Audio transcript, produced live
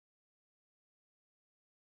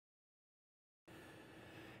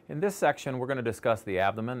In this section, we're going to discuss the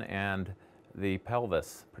abdomen and the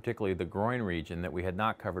pelvis, particularly the groin region that we had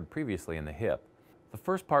not covered previously in the hip. The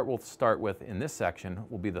first part we'll start with in this section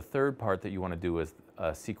will be the third part that you want to do as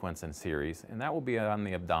a sequence and series, and that will be on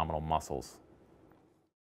the abdominal muscles.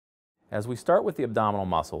 As we start with the abdominal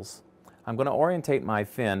muscles, I'm going to orientate my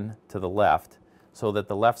fin to the left so that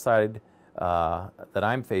the left side that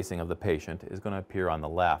I'm facing of the patient is going to appear on the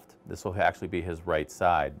left. This will actually be his right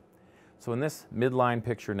side. So in this midline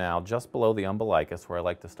picture now, just below the umbilicus, where I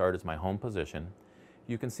like to start as my home position,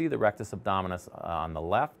 you can see the rectus abdominis on the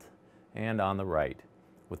left and on the right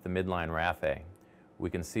with the midline raphe.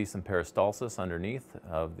 We can see some peristalsis underneath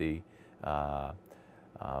of the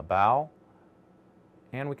bowel,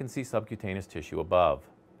 and we can see subcutaneous tissue above.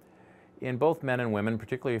 In both men and women,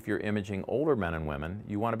 particularly if you're imaging older men and women,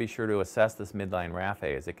 you want to be sure to assess this midline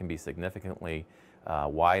raphe, as it can be significantly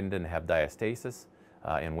widened and have diastasis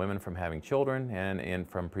in women from having children and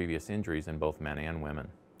from previous injuries in both men and women.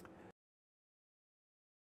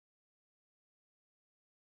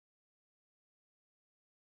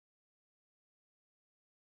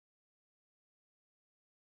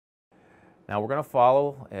 Now we're going to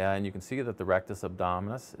follow, and you can see that the rectus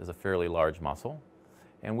abdominis is a fairly large muscle,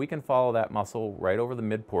 and we can follow that muscle right over the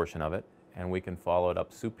mid portion of it, and we can follow it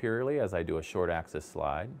up superiorly as I do a short axis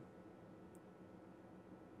slide,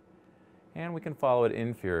 and we can follow it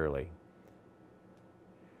inferiorly.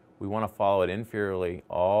 We want to follow it inferiorly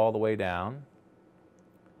all the way down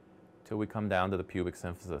till we come down to the pubic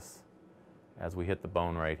symphysis as we hit the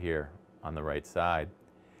bone right here on the right side.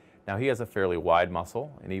 Now he has a fairly wide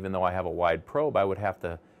muscle, and even though I have a wide probe, I would have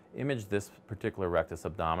to image this particular rectus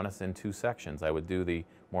abdominis in two sections. I would do the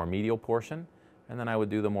more medial portion, and then I would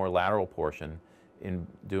do the more lateral portion in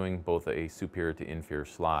doing both a superior to inferior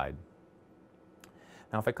slide.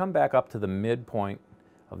 Now if I come back up to the midpoint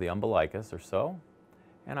of the umbilicus or so,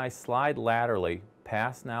 and I slide laterally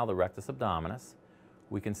past now the rectus abdominis,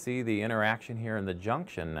 we can see the interaction here in the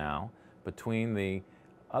junction now between the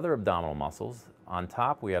other abdominal muscles. On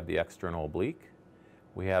top we have the external oblique,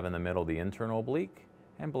 we have in the middle the internal oblique,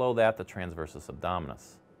 and below that the transversus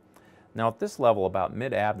abdominis. Now at this level, about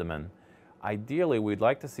mid-abdomen, ideally we'd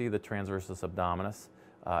like to see the transversus abdominis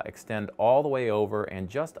extend all the way over and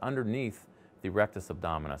just underneath the rectus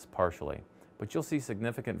abdominis partially. But you'll see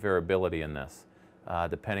significant variability in this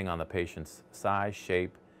depending on the patient's size,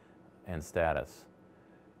 shape, and status.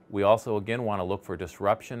 We also again want to look for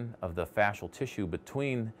disruption of the fascial tissue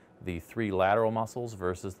between the three lateral muscles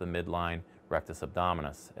versus the midline rectus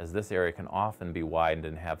abdominis, as this area can often be widened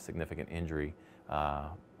and have significant injury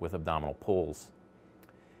with abdominal pulls.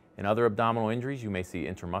 In other abdominal injuries, you may see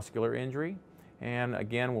intramuscular injury, and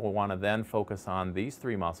again we'll want to then focus on these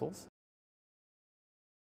three muscles.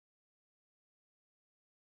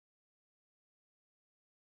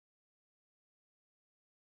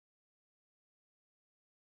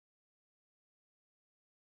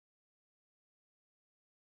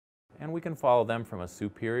 And we can follow them from a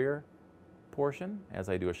superior portion as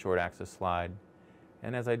I do a short axis slide,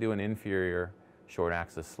 and as I do an inferior short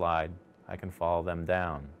axis slide, I can follow them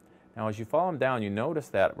down. Now as you follow them down, you notice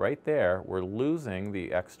that right there we're losing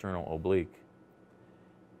the external oblique.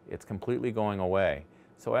 It's completely going away.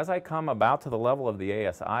 So as I come about to the level of the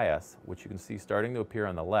ASIS, which you can see starting to appear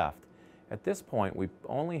on the left, at this point we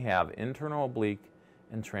only have internal oblique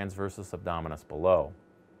and transversus abdominis below.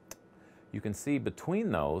 You can see between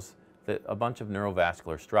those a bunch of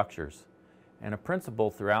neurovascular structures. And a principle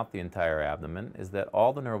throughout the entire abdomen is that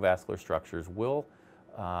all the neurovascular structures will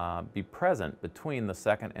be present between the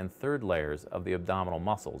second and third layers of the abdominal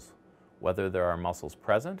muscles, whether there are muscles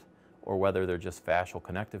present or whether they're just fascial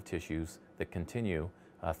connective tissues that continue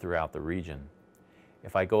throughout the region.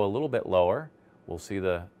 If I go a little bit lower, we'll see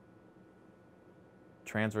the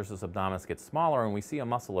transversus abdominis get smaller, and we see a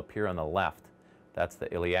muscle appear on the left. That's the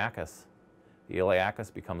iliacus. The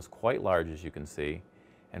iliacus becomes quite large, as you can see,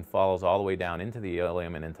 and follows all the way down into the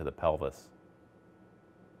ilium and into the pelvis.